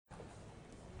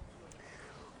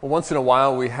Well, once in a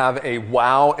while, we have a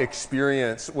wow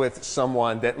experience with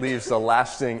someone that leaves a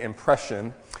lasting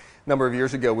impression. A number of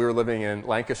years ago, we were living in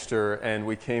Lancaster, and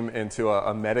we came into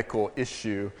a medical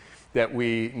issue that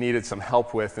we needed some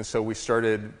help with. And so we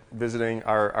started visiting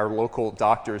our local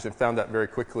doctors and found out very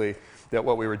quickly that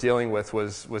what we were dealing with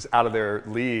was out of their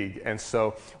league. And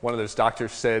so one of those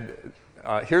doctors said,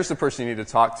 here's the person you need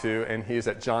to talk to, and he's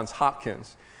at Johns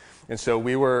Hopkins. And so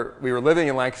we were living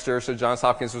in Lancaster, so Johns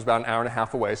Hopkins was about an hour and a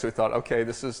half away. So we thought, okay,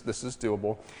 this is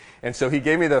doable. And so he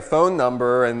gave me the phone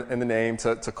number and the name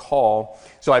to call.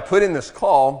 So I put in this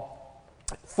call,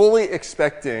 fully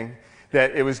expecting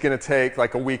that it was going to take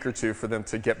like a week or two for them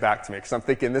to get back to me. Because I'm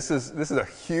thinking this is a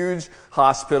huge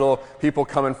hospital, people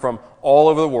coming from all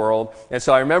over the world. And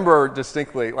so I remember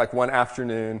distinctly, like one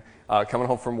afternoon, coming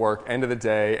home from work, end of the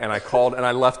day, and I called and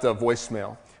I left a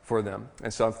voicemail for them.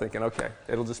 And so I'm thinking, okay,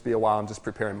 it'll just be a while. I'm just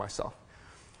preparing myself.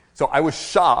 So I was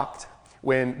shocked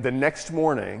when the next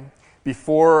morning,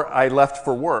 before I left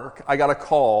for work, I got a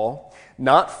call,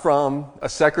 not from a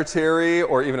secretary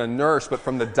or even a nurse, but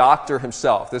from the doctor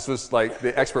himself. This was like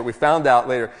the expert. We found out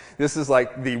later, this is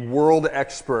like the world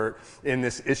expert in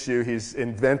this issue.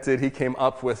 He came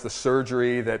up with the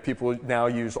surgery that people now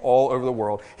use all over the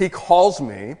world. He calls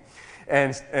me,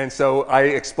 and so I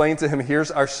explained to him,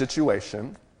 here's our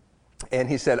situation. And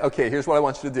he said, okay, here's what I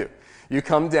want you to do. You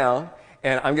come down,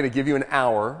 and I'm going to give you an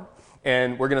hour,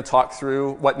 and we're going to talk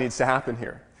through what needs to happen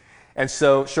here. And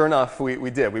so, sure enough, we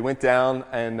did. We went down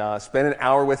and spent an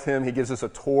hour with him. He gives us a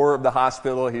tour of the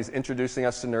hospital. He's introducing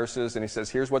us to nurses, and he says,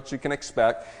 here's what you can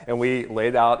expect. And we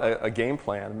laid out a game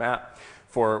plan, a map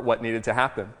for what needed to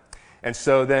happen. And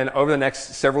so then over the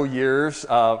next several years,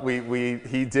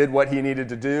 he did what he needed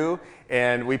to do,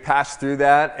 and we passed through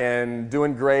that and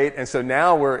doing great. And so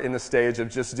now we're in the stage of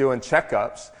just doing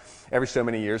checkups every so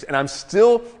many years. And I'm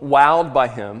still wowed by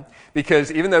him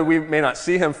because even though we may not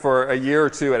see him for a year or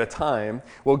two at a time,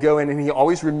 we'll go in and he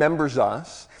always remembers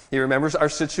us. He remembers our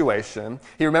situation.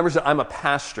 He remembers that I'm a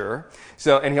pastor.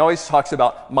 And he always talks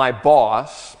about my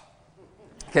boss.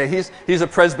 Okay, he's a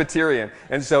Presbyterian.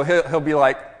 And so he'll be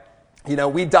like, you know,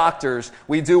 we doctors,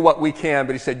 we do what we can,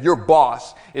 but he said, your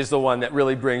boss is the one that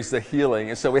really brings the healing.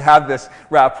 And so we have this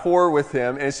rapport with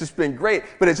him, and it's just been great.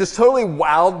 But it just totally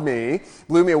wowed me,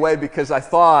 blew me away, because I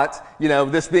thought, you know,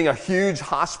 this being a huge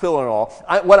hospital and all,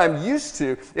 what I'm used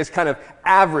to is kind of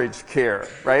average care,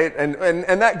 right? And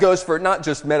that goes for not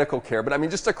just medical care, but I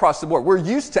mean just across the board. We're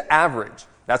used to average.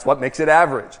 That's what makes it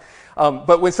average.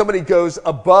 But when somebody goes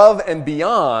above and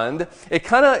beyond, it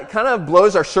kind of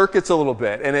blows our circuits a little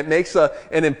bit, and it makes an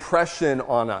impression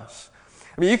on us.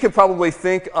 I mean, you could probably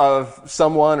think of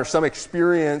someone or some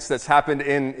experience that's happened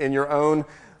in your own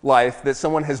life that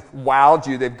someone has wowed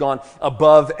you. They've gone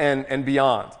above and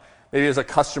beyond. Maybe it's a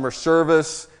customer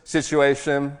service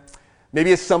situation.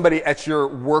 Maybe it's somebody at your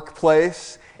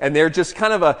workplace, and they're just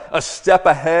kind of a step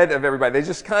ahead of everybody. They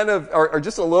just kind of are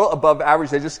just a little above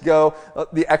average. They just go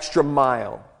the extra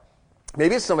mile.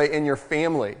 Maybe it's somebody in your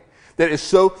family that is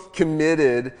so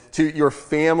committed to your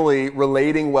family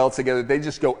relating well together. They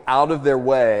just go out of their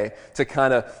way to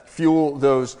kind of fuel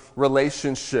those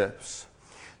relationships.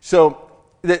 So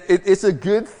it's a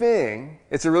good thing.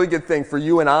 It's a really good thing for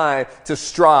you and I to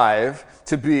strive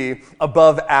to be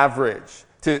above average,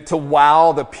 to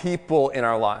wow the people in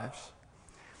our lives.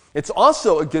 It's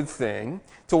also a good thing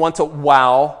to want to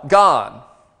wow God.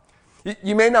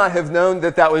 You may not have known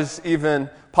that was even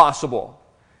possible.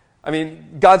 I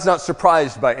mean, God's not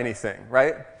surprised by anything,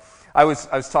 right? I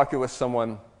was talking with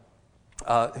someone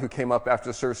who came up after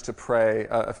the service to pray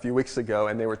a few weeks ago,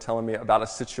 and they were telling me about a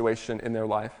situation in their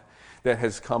life that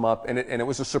has come up, and it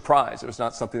was a surprise. It was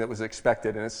not something that was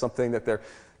expected, and it's something that they're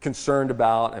concerned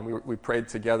about, and we prayed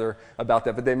together about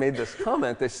that. But they made this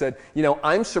comment. They said, you know,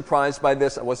 I'm surprised by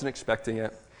this. I wasn't expecting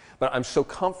it, but I'm so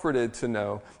comforted to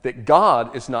know that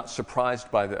God is not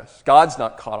surprised by this. God's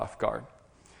not caught off guard.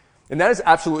 And that is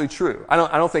absolutely true. I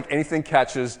don't think anything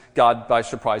catches God by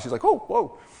surprise. He's like, oh,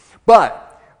 whoa.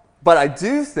 But I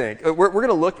do think, we're going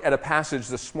to look at a passage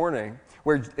this morning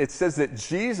where it says that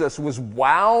Jesus was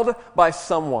wowed by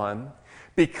someone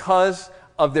because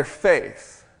of their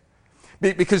faith.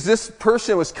 Because this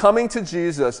person was coming to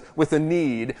Jesus with a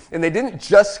need, and they didn't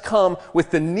just come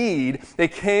with the need, they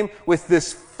came with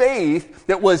this faith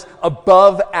that was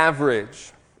above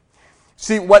average.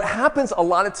 See, what happens a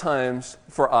lot of times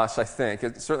for us, I think,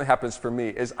 it certainly happens for me,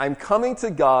 is I'm coming to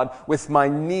God with my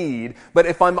need, but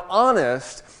if I'm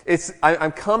honest,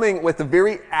 I'm coming with a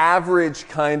very average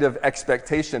kind of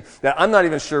expectation that I'm not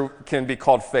even sure can be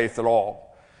called faith at all.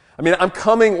 I mean, I'm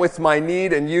coming with my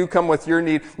need, and you come with your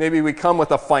need. Maybe we come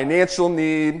with a financial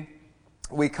need.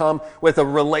 We come with a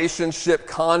relationship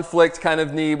conflict kind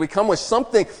of need. We come with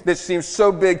something that seems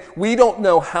so big, we don't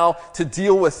know how to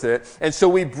deal with it. And so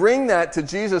we bring that to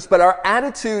Jesus, but our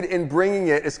attitude in bringing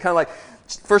it is kind of like,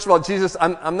 first of all, Jesus,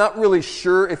 I'm not really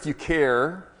sure if you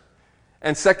care.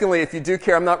 And secondly, if you do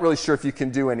care, I'm not really sure if you can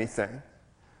do anything.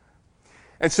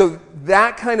 And so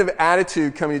that kind of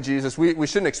attitude coming to Jesus, we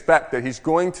shouldn't expect that he's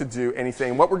going to do anything.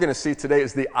 And what we're going to see today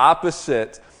is the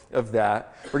opposite of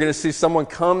that. We're going to see someone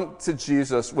come to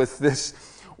Jesus with this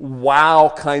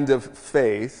wow kind of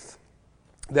faith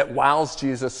that wows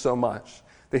Jesus so much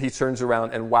that he turns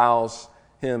around and wows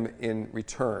him in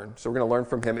return. So we're going to learn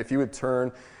from him. If you would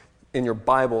turn in your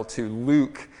Bible to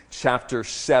Luke chapter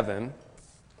 7.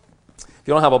 If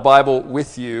you don't have a Bible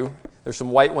with you, there's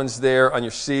some white ones there on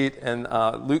your seat, and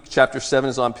Luke chapter 7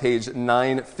 is on page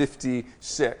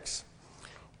 956.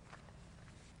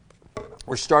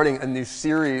 We're starting a new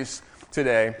series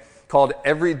today called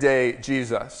Everyday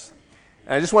Jesus.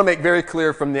 And I just want to make very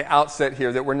clear from the outset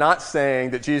here that we're not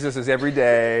saying that Jesus is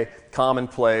everyday,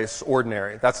 commonplace,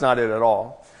 ordinary. That's not it at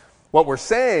all. What we're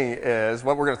saying is,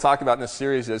 what we're going to talk about in this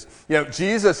series is,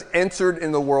 Jesus entered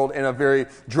in the world in a very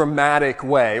dramatic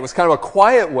way. It was kind of a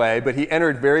quiet way, but he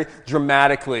entered very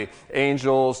dramatically.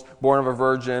 Angels, born of a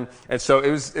virgin, and so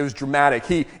it was dramatic.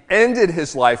 He ended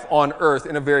his life on earth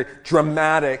in a very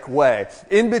dramatic way.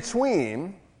 In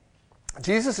between,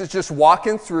 Jesus is just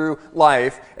walking through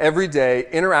life every day,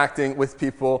 interacting with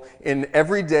people in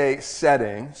everyday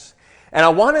settings. And I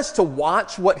want us to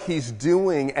watch what he's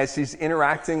doing as he's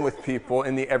interacting with people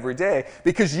in the everyday,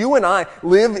 because you and I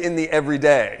live in the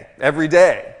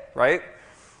everyday, right?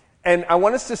 And I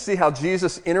want us to see how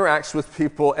Jesus interacts with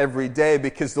people every day,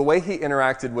 because the way he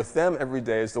interacted with them every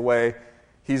day is the way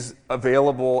he's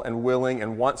available and willing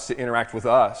and wants to interact with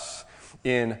us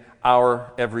in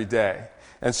our everyday.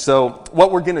 And so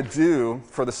what we're going to do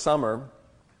for the summer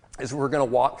is we're going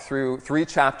to walk through 3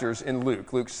 chapters in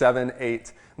Luke 7,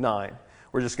 8, 9.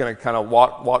 We're just going to kind of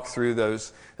walk through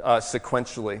those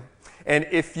sequentially. And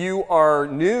if you are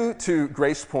new to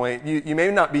Grace Point, you may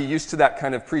not be used to that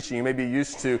kind of preaching. You may be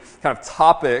used to kind of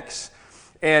topics.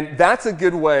 And that's a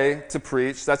good way to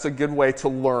preach. That's a good way to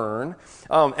learn.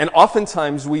 And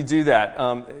oftentimes we do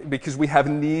that because we have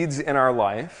needs in our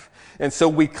life. And so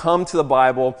we come to the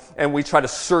Bible and we try to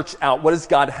search out, what does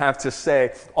God have to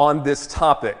say on this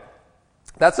topic?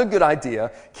 That's a good idea.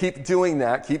 Keep doing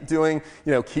that. Keep doing,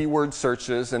 keyword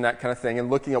searches and that kind of thing, and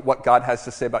looking at what God has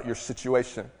to say about your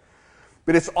situation.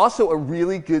 But it's also a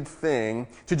really good thing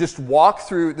to just walk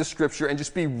through the Scripture and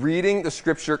just be reading the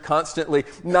Scripture constantly,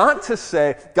 not to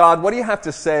say, God, what do you have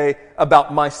to say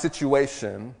about my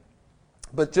situation?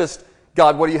 But just,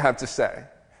 God, what do you have to say?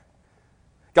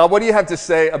 God, what do you have to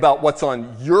say about what's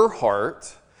on your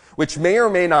heart, which may or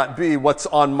may not be what's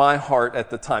on my heart at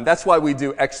the time. That's why we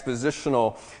do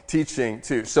expositional teaching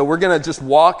too. So we're going to just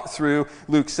walk through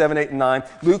Luke 7, 8, and 9.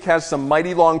 Luke has some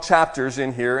mighty long chapters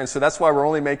in here, and so that's why we're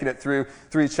only making it through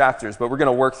 3 chapters. But we're going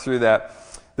to work through that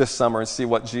this summer and see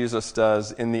what Jesus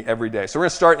does in the everyday. So we're going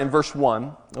to start in verse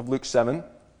 1 of Luke 7.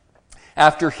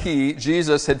 After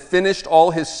Jesus, had finished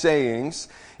all his sayings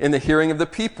in the hearing of the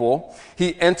people,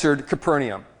 he entered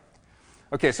Capernaum.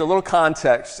 Okay, so a little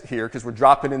context here, because we're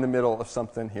dropping in the middle of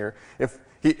something here.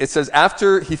 It says,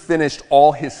 after he finished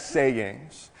all his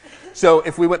sayings. So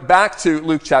if we went back to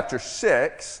Luke chapter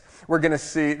 6, we're going to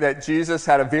see that Jesus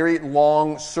had a very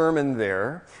long sermon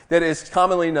there that is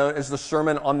commonly known as the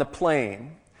Sermon on the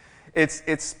Plain.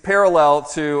 It's parallel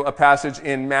to a passage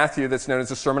in Matthew that's known as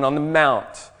the Sermon on the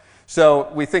Mount. So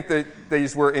we think that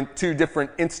these were in 2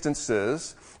 different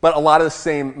instances, but a lot of the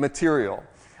same material.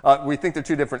 We think they're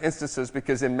 2 different instances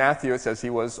because in Matthew it says he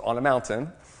was on a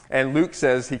mountain, and Luke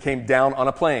says he came down on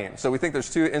a plain. So we think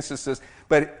there's 2 instances,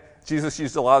 but Jesus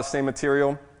used a lot of the same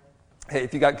material. Hey,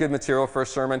 if you got good material for a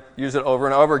sermon, use it over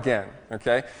and over again,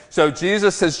 okay? So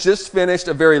Jesus has just finished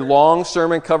a very long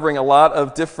sermon covering a lot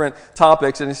of different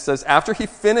topics, and he says after he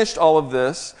finished all of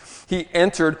this, he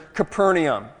entered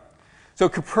Capernaum. So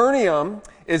Capernaum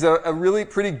is a really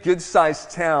pretty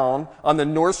good-sized town on the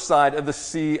north side of the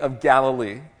Sea of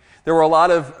Galilee. There were a lot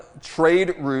of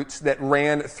trade routes that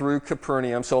ran through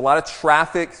Capernaum, so a lot of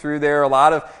traffic through there. It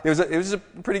was a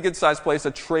pretty good-sized place,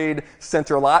 a trade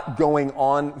center, a lot going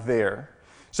on there.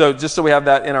 So just so we have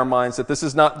that in our minds, that this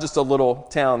is not just a little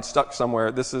town stuck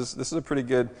somewhere. This is a pretty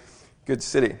good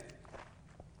city.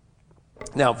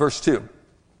 Now, verse 2.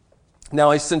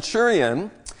 Now a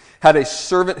centurion had a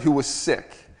servant who was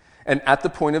sick and at the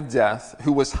point of death,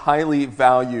 who was highly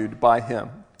valued by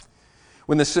him.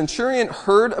 When the centurion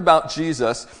heard about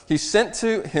Jesus, he sent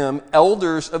to him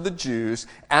elders of the Jews,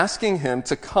 asking him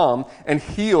to come and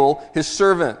heal his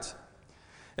servant.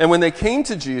 And when they came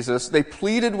to Jesus, they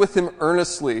pleaded with him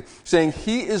earnestly, saying,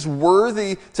 "He is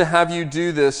worthy to have you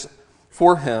do this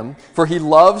for him, for he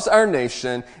loves our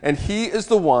nation, and he is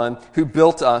the one who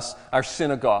built us our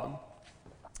synagogue."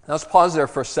 Now let's pause there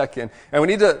for a second. And we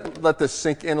need to let this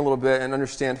sink in a little bit and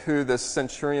understand who this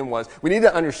centurion was. We need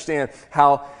to understand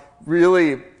how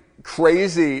really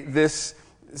crazy this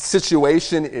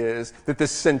situation is, that the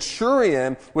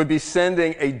centurion would be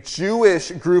sending a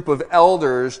Jewish group of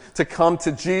elders to come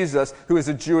to Jesus, who is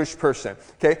a Jewish person.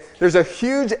 Okay? There's a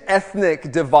huge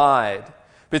ethnic divide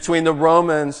between the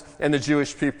Romans and the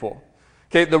Jewish people.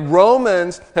 Okay? The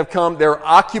Romans have come, they're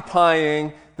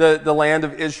occupying the land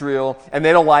of Israel, and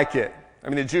they don't like it. I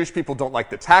mean, the Jewish people don't like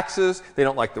the taxes, they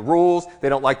don't like the rules, they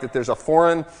don't like that there's a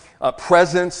foreign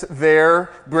presence there,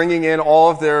 bringing in all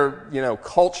of their,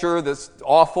 culture that's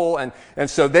awful, and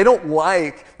so they don't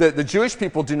like, the Jewish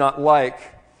people do not like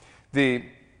the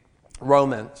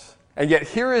Romans. And yet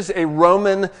here is a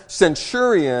Roman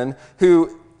centurion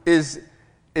who is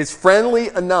friendly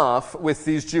enough with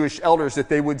these Jewish elders that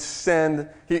they would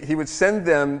he would send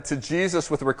them to Jesus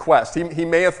with a request. He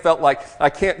may have felt like, I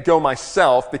can't go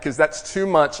myself because that's too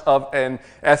much of an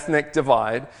ethnic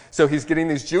divide. So he's getting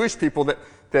these Jewish people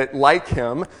that like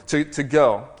him to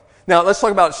go. Now let's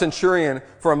talk about centurion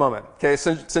for a moment. Okay,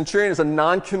 centurion is a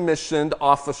non-commissioned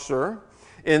officer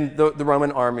in the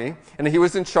Roman army, and he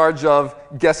was in charge of,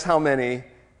 guess how many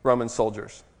Roman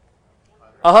soldiers?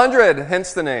 100,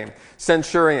 hence the name,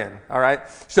 centurion, all right?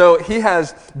 So he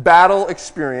has battle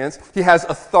experience, he has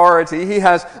authority, he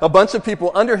has a bunch of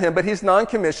people under him, but he's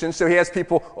non-commissioned, so he has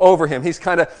people over him. He's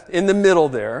kind of in the middle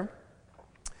there.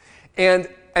 And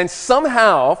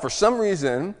somehow, for some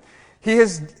reason, he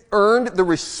has earned the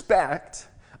respect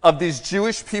of these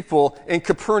Jewish people in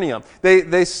Capernaum.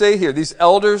 They say here, these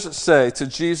elders say to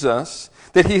Jesus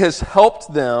that he has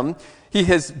helped them, he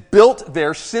has built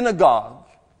their synagogue.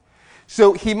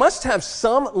 So he must have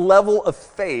some level of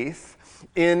faith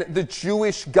in the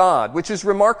Jewish God, which is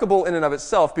remarkable in and of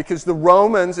itself, because the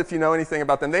Romans, if you know anything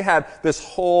about them, they had this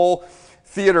whole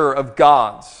theater of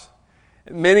gods,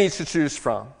 many to choose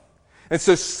from. And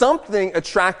so something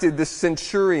attracted this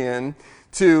centurion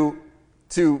to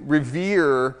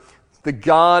revere the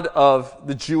God of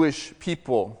the Jewish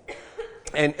people,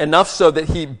 and enough so that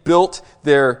he built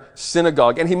their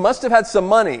synagogue. And he must have had some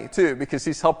money, too, because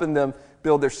he's helping them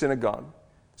build their synagogue.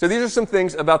 So these are some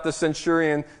things about the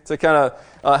centurion to kind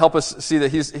of help us see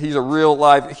that he's a real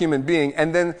live human being.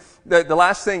 And then the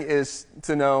last thing is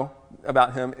to know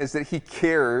about him is that he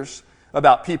cares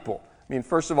about people. I mean,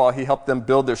 first of all, he helped them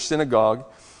build their synagogue.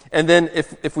 And then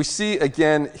if we see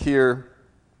again here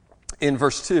in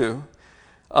verse 2,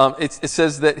 it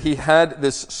says that he had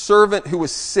this servant who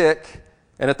was sick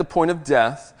and at the point of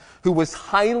death, who was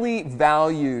highly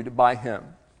valued by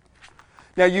him.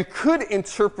 Now, you could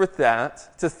interpret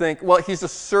that to think, well, he's a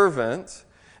servant,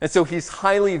 and so he's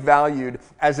highly valued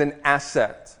as an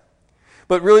asset.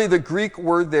 But really, the Greek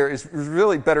word there is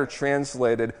really better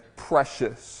translated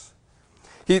precious.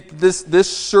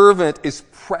 This servant is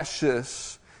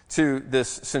precious to this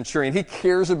centurion. He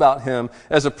cares about him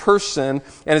as a person,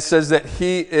 and it says that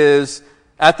he is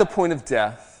at the point of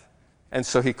death, and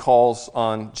so he calls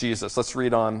on Jesus. Let's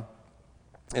read on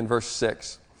in verse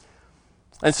 6.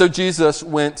 And so Jesus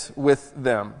went with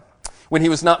them. When he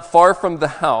was not far from the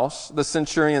house, the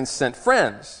centurion sent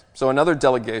friends, so another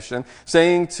delegation,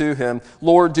 saying to him,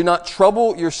 "Lord, do not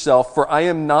trouble yourself, for I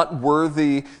am not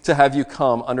worthy to have you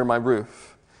come under my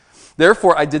roof.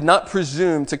 Therefore I did not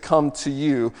presume to come to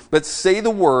you, but say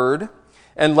the word,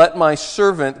 and let my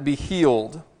servant be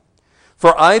healed.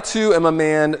 For I too am a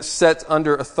man set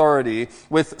under authority,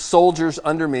 with soldiers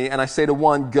under me, and I say to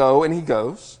one, 'Go,' and he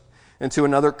goes. And to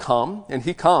another, 'Come,' and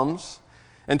he comes.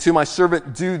 And to my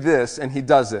servant, 'Do this,' and he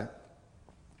does it."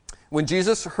 When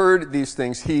Jesus heard these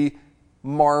things, he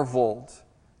marveled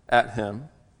at him.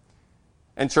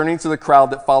 And turning to the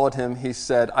crowd that followed him, he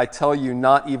said, "I tell you,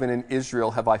 not even in Israel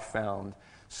have I found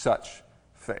such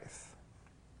faith."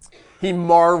 He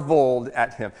marveled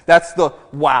at him. That's the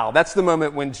wow. That's the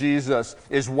moment when Jesus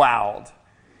is wowed.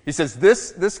 He says,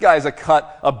 this guy is a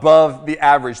cut above the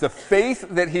average. The faith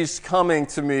that he's coming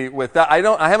to me with, that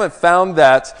I haven't found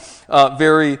that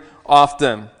very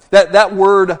often. That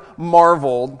word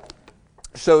marveled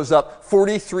shows up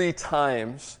 43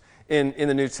 times in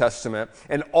the New Testament.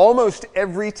 And almost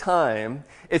every time,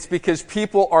 it's because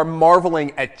people are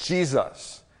marveling at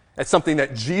Jesus, at something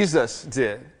that Jesus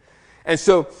did. And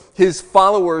so his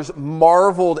followers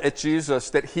marveled at Jesus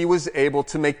that he was able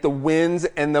to make the winds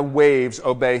and the waves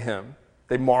obey him.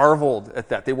 They marveled at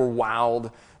that. They were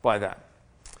wowed by that.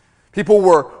 People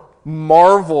were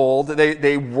marveled,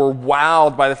 they were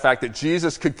wowed by the fact that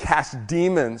Jesus could cast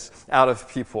demons out of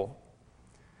people.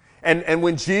 And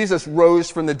when Jesus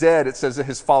rose from the dead, it says that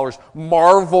his followers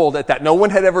marveled at that. No one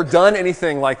had ever done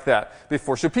anything like that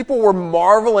before. So people were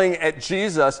marveling at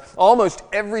Jesus almost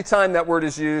every time that word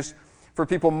is used for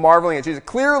people marveling at Jesus.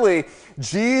 Clearly,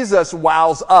 Jesus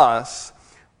wows us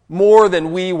more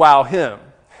than we wow him.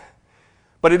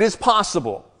 But it is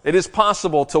possible. It is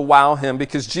possible to wow him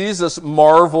because Jesus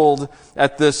marveled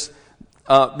at this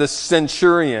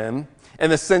centurion.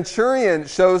 And the centurion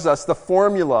shows us the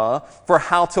formula for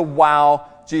how to wow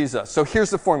Jesus. So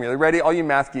here's the formula. Ready? All you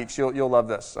math geeks, you'll love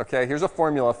this. Okay, here's a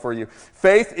formula for you.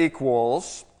 Faith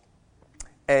equals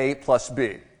A plus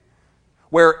B.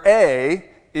 Where A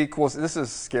equals, this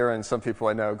is scaring some people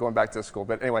I know, going back to school.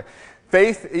 But anyway,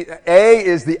 faith, A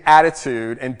is the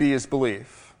attitude and B is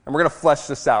belief. And we're going to flesh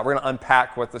this out. We're going to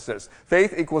unpack what this is.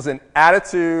 Faith equals an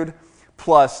attitude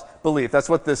plus belief. That's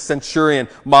what this centurion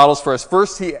models for us.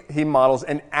 First, he models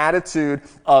an attitude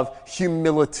of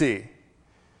humility.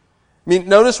 I mean,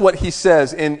 notice what he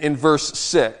says in verse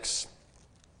 6.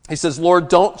 He says, Lord,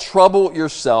 don't trouble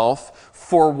yourself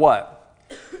for what?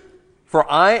 For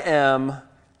I am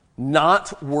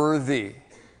not worthy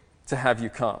to have you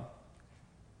come.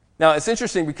 Now, it's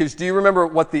interesting because do you remember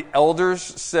what the elders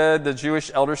said, the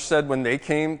Jewish elders said when they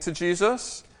came to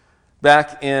Jesus?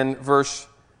 Back in verse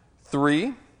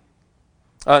 3.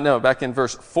 Back in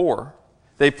verse 4.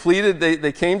 They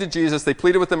came to Jesus, they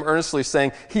pleaded with him earnestly,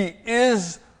 saying, He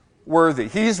is worthy.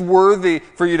 He's worthy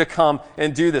for you to come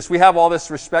and do this. We have all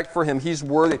this respect for him. He's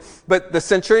worthy. But the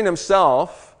centurion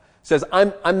himself says,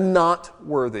 I'm not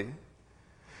worthy.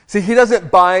 See, he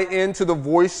doesn't buy into the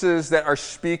voices that are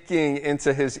speaking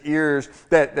into his ears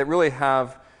that really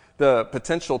have the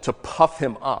potential to puff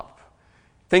him up.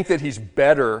 Think that he's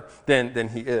better than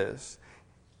he is.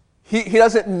 He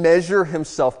doesn't measure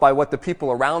himself by what the people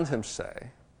around him say.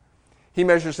 He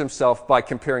measures himself by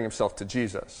comparing himself to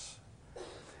Jesus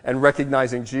and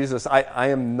recognizing, Jesus, I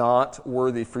am not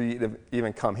worthy for you to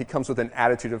even come. He comes with an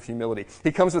attitude of humility.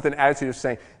 He comes with an attitude of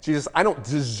saying, Jesus, I don't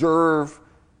deserve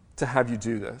to have you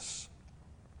do this.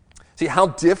 See, how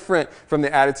different from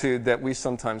the attitude that we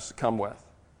sometimes come with.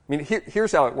 I mean,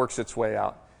 here's how it works its way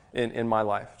out in my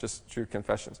life, just true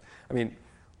confessions. I mean,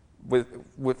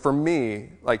 for me,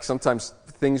 like sometimes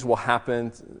things will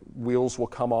happen, wheels will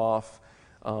come off,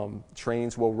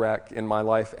 trains will wreck in my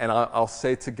life, and I'll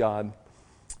say to God,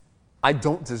 I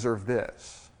don't deserve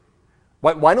this.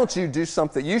 Why don't you do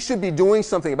something? You should be doing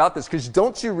something about this, because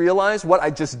don't you realize what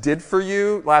I just did for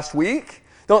you last week?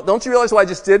 Don't you realize what I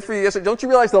just did for you yesterday? Don't you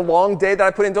realize the long day that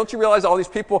I put in? Don't you realize all these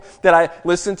people that I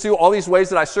listened to, all these ways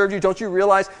that I served you? Don't you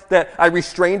realize that I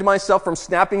restrained myself from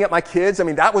snapping at my kids? I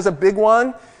mean, that was a big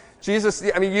one. Jesus,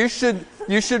 I mean, you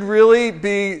should really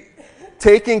be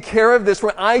taking care of this.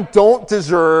 I don't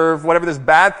deserve whatever this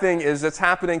bad thing is that's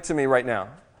happening to me right now.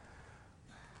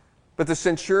 But the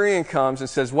centurion comes and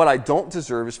says, what I don't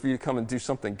deserve is for you to come and do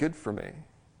something good for me.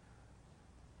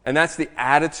 And that's the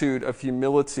attitude of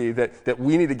humility that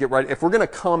we need to get right. If we're going to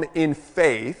come in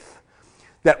faith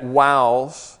that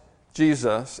wows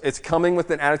Jesus, it's coming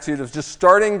with an attitude of just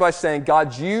starting by saying,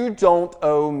 God, you don't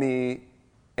owe me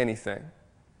anything.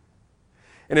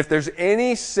 And if there's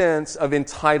any sense of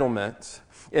entitlement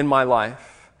in my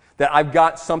life, that I've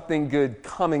got something good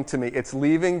coming to me, it's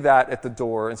leaving that at the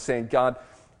door and saying, God,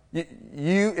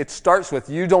 it starts with,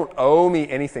 you don't owe me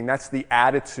anything. That's the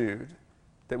attitude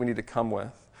that we need to come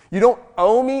with. You don't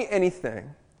owe me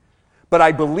anything, but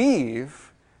I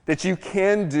believe that you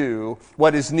can do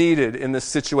what is needed in this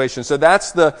situation. So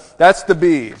that's the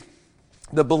B,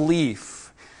 the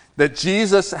belief that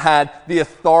Jesus had the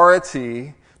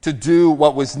authority to do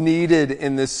what was needed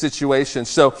in this situation.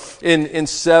 So in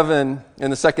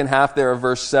the second half there of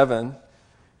verse 7,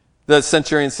 the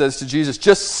centurion says to Jesus,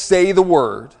 just say the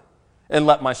word and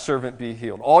let my servant be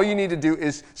healed. All you need to do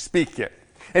is speak it.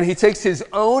 And he takes his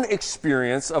own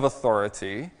experience of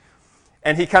authority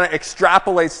and he kind of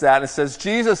extrapolates that and says,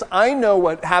 Jesus, I know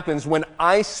what happens when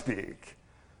I speak.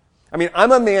 I mean,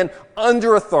 I'm a man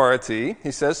under authority,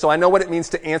 he says, so I know what it means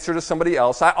to answer to somebody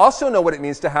else. I also know what it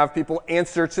means to have people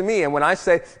answer to me. And when I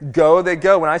say go, they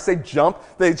go. When I say jump,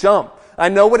 they jump. I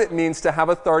know what it means to have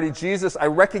authority. Jesus, I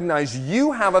recognize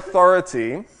you have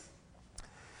authority.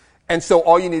 And so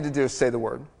all you need to do is say the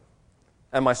word.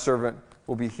 And my servant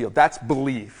will be healed. That's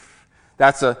belief.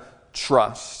 That's a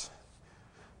trust.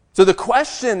 So the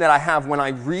question that I have when I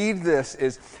read this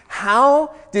is,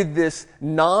 how did this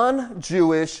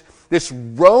non-Jewish, this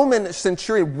Roman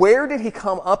centurion, where did he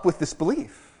come up with this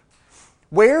belief?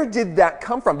 Where did that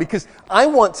come from? Because I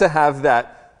want to have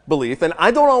that belief, and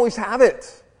I don't always have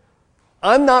it.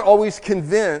 I'm not always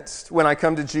convinced when I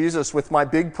come to Jesus with my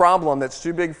big problem that's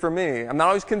too big for me. I'm not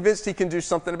always convinced he can do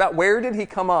something about it. Where did he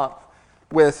come up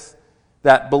with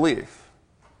that belief?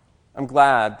 I'm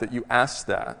glad that you asked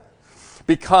that,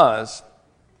 because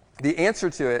the answer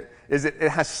to it is it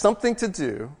has something to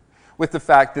do with the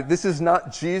fact that this is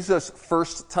not Jesus'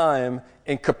 first time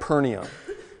in Capernaum.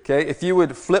 Okay, if you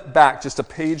would flip back just a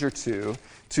page or two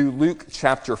to Luke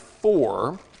chapter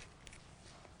 4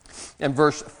 and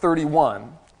verse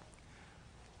 31,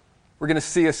 we're going to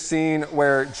see a scene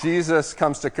where Jesus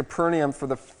comes to Capernaum for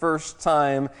the first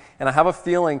time, and I have a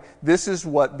feeling this is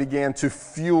what began to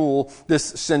fuel this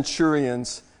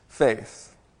centurion's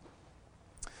faith.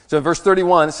 So in verse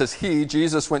 31, it says,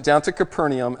 Jesus, went down to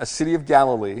Capernaum, a city of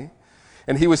Galilee,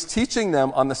 and he was teaching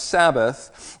them on the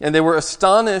Sabbath, and they were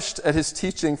astonished at his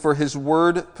teaching, for his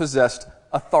word possessed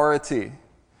authority.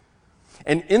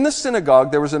 And in the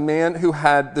synagogue there was a man who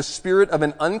had the spirit of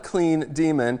an unclean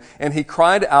demon, and he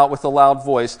cried out with a loud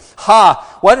voice,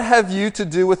 "Ha! What have you to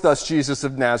do with us, Jesus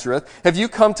of Nazareth? Have you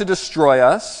come to destroy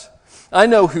us? I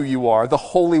know who you are, the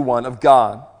Holy One of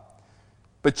God."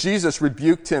 But Jesus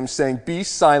rebuked him, saying, "Be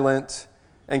silent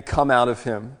and come out of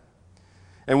him."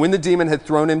 And when the demon had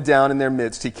thrown him down in their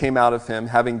midst, he came out of him,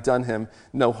 having done him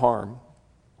no harm.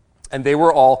 And they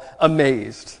were all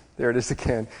amazed. There it is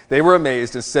again. They were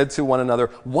amazed and said to one another,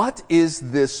 "What is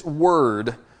this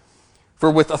word?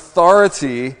 For with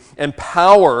authority and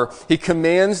power he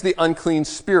commands the unclean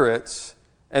spirits,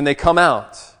 and they come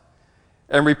out."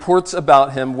 And reports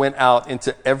about him went out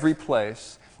into every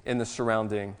place in the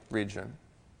surrounding region.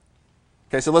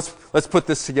 Okay, so let's put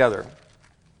this together.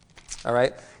 All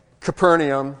right?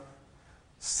 Capernaum,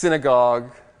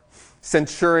 synagogue,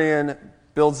 centurion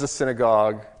builds a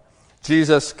synagogue.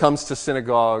 Jesus comes to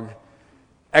synagogue,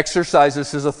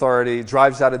 exercises his authority,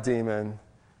 drives out a demon. Do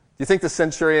you think the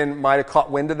centurion might have caught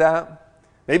wind of that?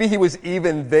 Maybe he was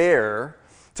even there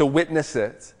to witness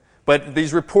it. But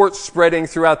these reports spreading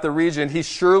throughout the region, he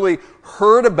surely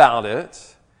heard about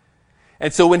it.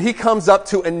 And so when he comes up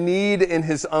to a need in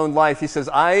his own life, he says,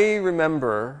 "I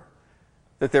remember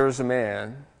that there was a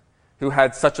man who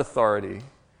had such authority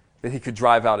that he could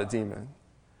drive out a demon.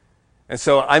 And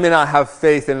so I may not have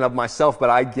faith in and of myself, but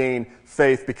I gain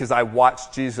faith because I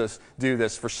watched Jesus do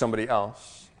this for somebody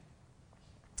else."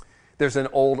 There's an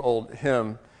old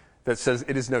hymn that says,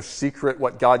 "It is no secret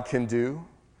what God can do.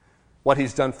 What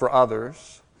he's done for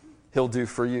others, he'll do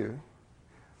for you."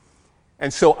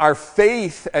 And so our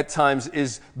faith at times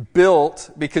is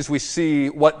built because we see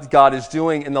what God is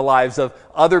doing in the lives of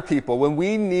other people. When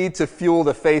we need to fuel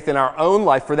the faith in our own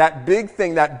life for that big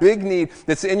thing, that big need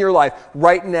that's in your life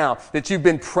right now, that you've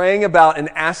been praying about and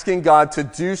asking God to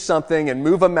do something and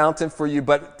move a mountain for you,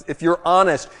 but if you're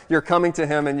honest, you're coming to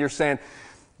him and you're saying,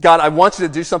 "God, I want you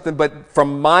to do something, but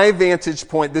from my vantage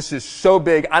point, this is so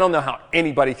big, I don't know how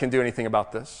anybody can do anything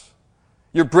about this."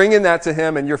 You're bringing that to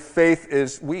him and your faith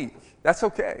is weak. That's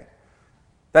okay.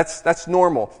 That's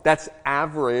normal. That's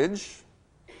average.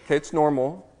 Okay, it's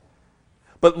normal.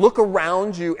 But look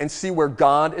around you and see where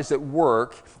God is at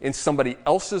work in somebody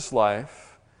else's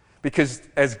life, because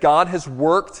as God has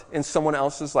worked in someone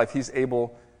else's life, he's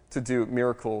able to do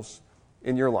miracles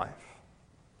in your life.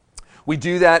 We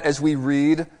do that as we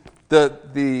read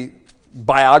the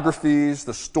biographies,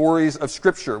 the stories of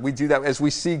Scripture. We do that as we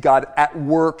see God at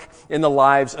work in the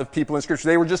lives of people in Scripture.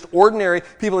 They were just ordinary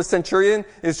people. The centurion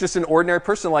is just an ordinary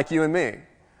person like you and me.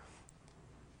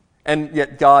 And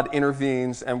yet God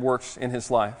intervenes and works in his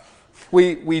life.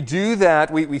 We do that,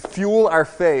 we fuel our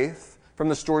faith from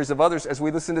the stories of others as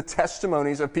we listen to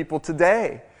testimonies of people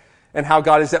today and how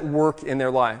God is at work in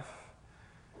their life.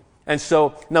 And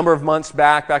so a number of months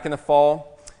back in the fall,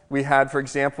 we had, for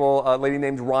example, a lady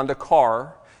named Rhonda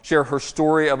Carr share her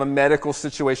story of a medical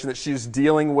situation that she's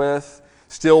dealing with,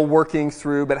 still working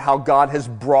through, but how God has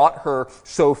brought her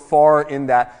so far in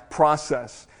that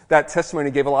process. That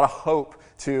testimony gave a lot of hope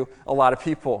to a lot of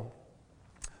people.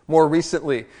 More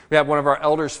recently, we have one of our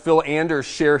elders, Phil Anders,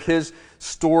 share his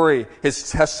story, his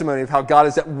testimony of how God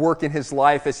is at work in his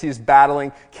life as he's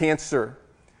battling cancer.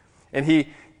 And he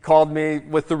called me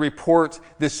with the report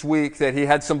this week that he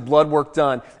had some blood work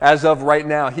done. As of right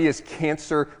now, he is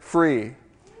cancer-free.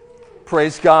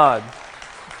 Praise God.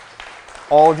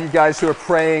 All of you guys who are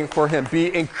praying for him,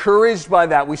 be encouraged by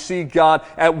that. We see God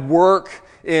at work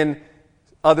in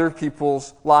other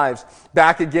people's lives.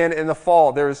 Back again in the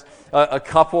fall, there's a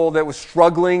couple that was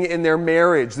struggling in their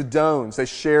marriage, the Dones. They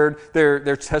shared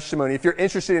their testimony. If you're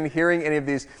interested in hearing any of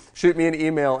these, shoot me an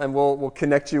email and we'll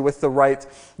connect you with the right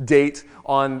date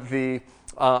on the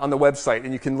on the website,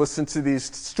 and you can listen to these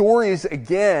stories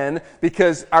again,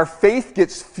 because our faith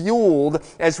gets fueled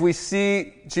as we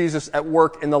see Jesus at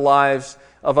work in the lives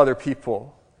of other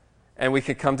people. And we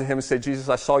can come to him and say, Jesus,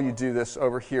 I saw you do this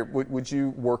over here. Would you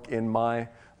work in my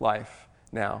life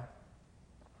now?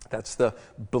 That's the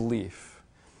belief.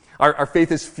 Our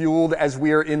faith is fueled as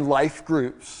we are in life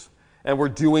groups, and we're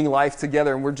doing life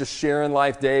together, and we're just sharing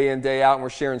life day in, day out, and we're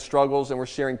sharing struggles, and we're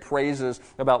sharing praises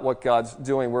about what God's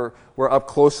doing. We're up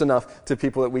close enough to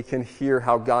people that we can hear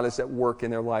how God is at work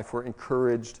in their life. We're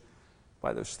encouraged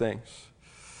by those things.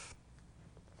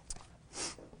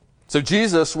 So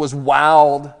Jesus was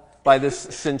wowed by this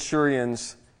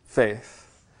centurion's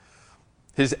faith,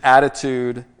 his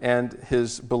attitude and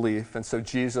his belief. And so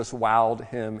Jesus wowed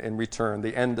him in return.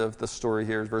 The end of the story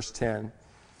here is verse 10.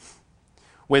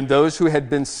 When those who had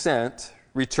been sent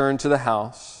returned to the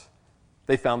house,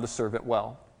 they found the servant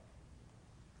well.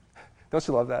 Don't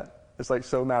you love that? It's like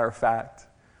so matter of fact.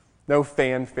 No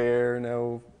fanfare,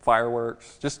 no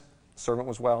fireworks, just servant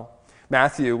was well.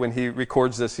 Matthew, when he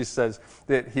records this, he says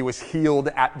that he was healed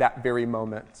at that very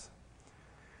moment.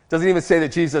 It doesn't even say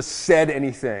that Jesus said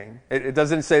anything. It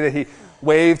doesn't say that he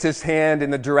waved his hand in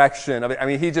the direction of it. I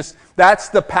mean, that's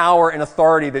the power and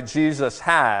authority that Jesus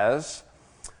has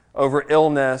over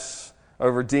illness,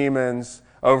 over demons,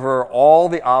 over all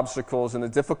the obstacles and the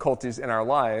difficulties in our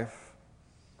life.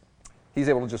 He's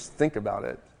able to just think about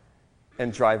it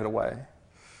and drive it away.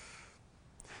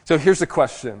 So here's the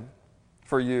question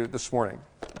for you this morning.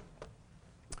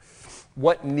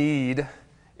 What need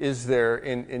is there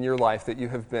in your life that you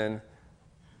have been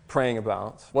praying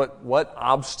about? What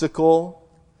obstacle,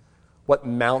 what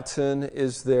mountain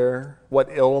is there? What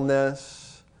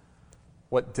illness,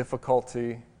 what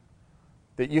difficulty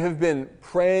that you have been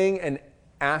praying and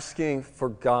asking for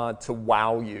God to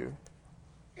wow you?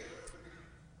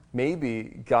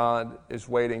 Maybe God is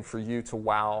waiting for you to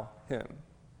wow him.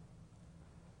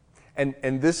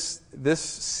 And this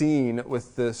scene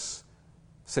with this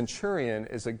centurion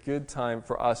is a good time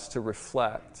for us to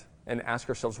reflect and ask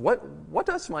ourselves, what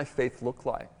does my faith look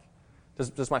like?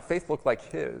 Does my faith look like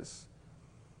his?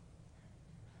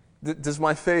 Does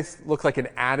my faith look like an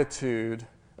attitude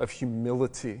of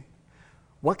humility?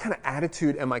 What kind of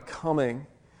attitude am I coming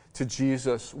to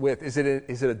Jesus with? Is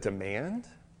it a demand?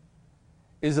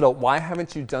 Is it a, why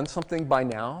haven't you done something by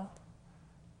now?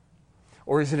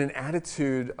 Or is it an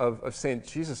attitude of saying,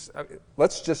 Jesus,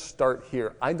 let's just start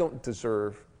here. I don't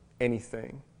deserve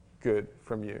anything good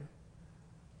from you.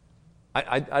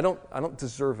 I don't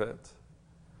deserve it.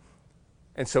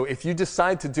 And so if you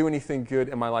decide to do anything good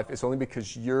in my life, it's only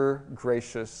because you're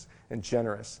gracious and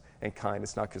generous and kind.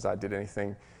 It's not because I did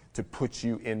anything to put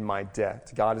you in my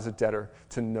debt. God is a debtor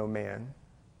to no man.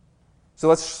 So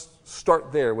let's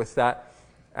start there with that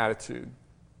attitude.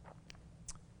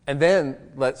 And then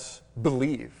let's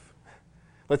believe.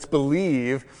 Let's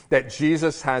believe that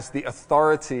Jesus has the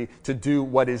authority to do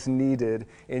what is needed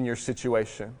in your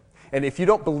situation. And if you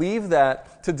don't believe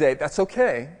that today, that's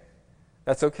okay.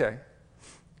 That's okay.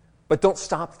 But don't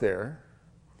stop there.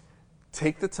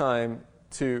 Take the time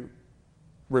to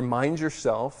remind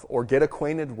yourself or get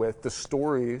acquainted with the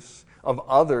stories of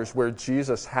others where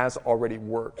Jesus has already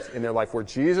worked in their life, where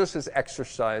Jesus has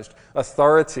exercised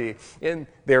authority in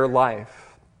their life.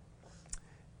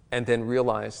 And then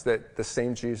realize that the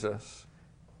same Jesus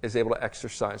is able to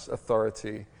exercise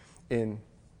authority in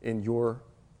your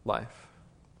life.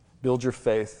 Build your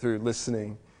faith through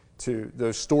listening to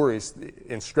those stories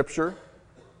in Scripture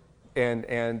and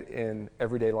in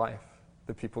everyday life.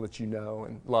 The people that you know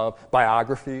and love,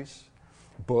 biographies,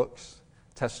 books,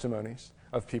 testimonies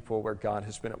of people where God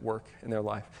has been at work in their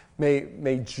life.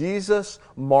 May Jesus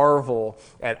marvel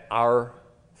at our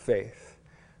faith.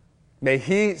 May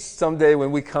he someday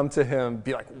when we come to him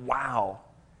be like, wow,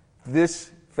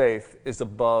 this faith is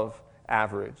above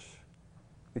average.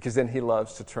 Because then he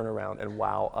loves to turn around and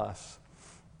wow us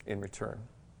in return.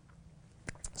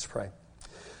 Let's pray.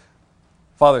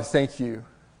 Father, thank you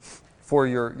for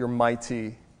your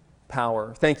mighty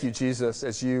power. Thank you, Jesus,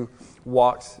 as you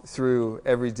walked through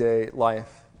everyday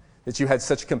life, that you had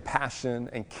such compassion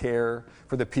and care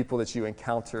for the people that you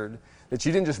encountered, that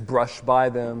you didn't just brush by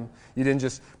them, you didn't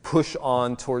just push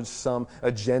on towards some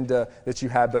agenda that you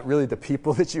had, but really the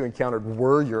people that you encountered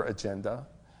were your agenda.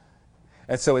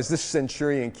 And so as this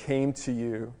centurion came to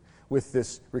you with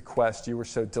this request, you were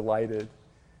so delighted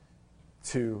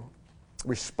to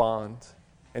respond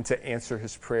and to answer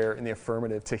his prayer in the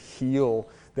affirmative, to heal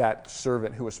that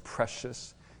servant who was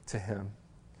precious to him.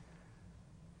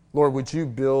 Lord, would you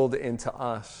build into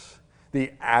us the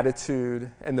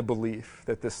attitude and the belief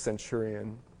that this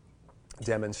centurion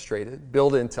demonstrated.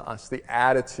 Build into us the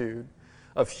attitude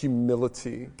of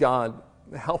humility. God,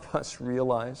 help us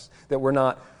realize that we're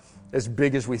not as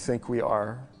big as we think we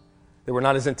are, that we're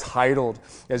not as entitled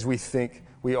as we think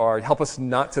we are. Help us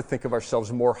not to think of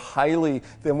ourselves more highly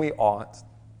than we ought,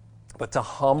 but to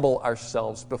humble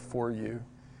ourselves before you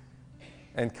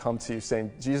and come to you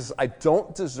saying, Jesus, I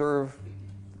don't deserve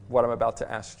what I'm about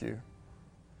to ask you,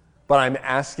 but I'm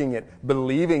asking it,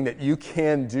 believing that you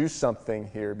can do something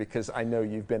here because I know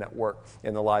you've been at work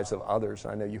in the lives of others.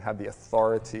 I know you have the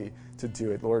authority to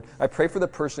do it. Lord, I pray for the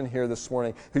person here this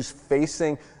morning who's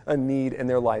facing a need in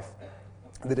their life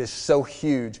that is so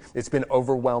huge, it's been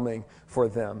overwhelming for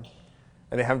them.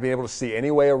 And they haven't been able to see any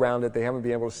way around it. They haven't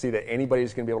been able to see that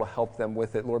anybody's going to be able to help them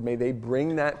with it. Lord, may they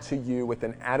bring that to you with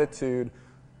an attitude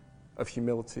of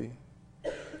humility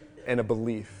and a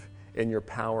belief in your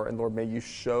power. And Lord, may you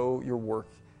show your work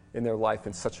in their life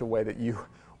in such a way that you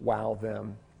wow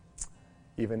them,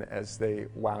 even as they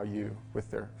wow you with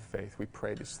their faith. We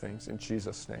pray these things in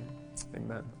Jesus' name.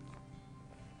 Amen.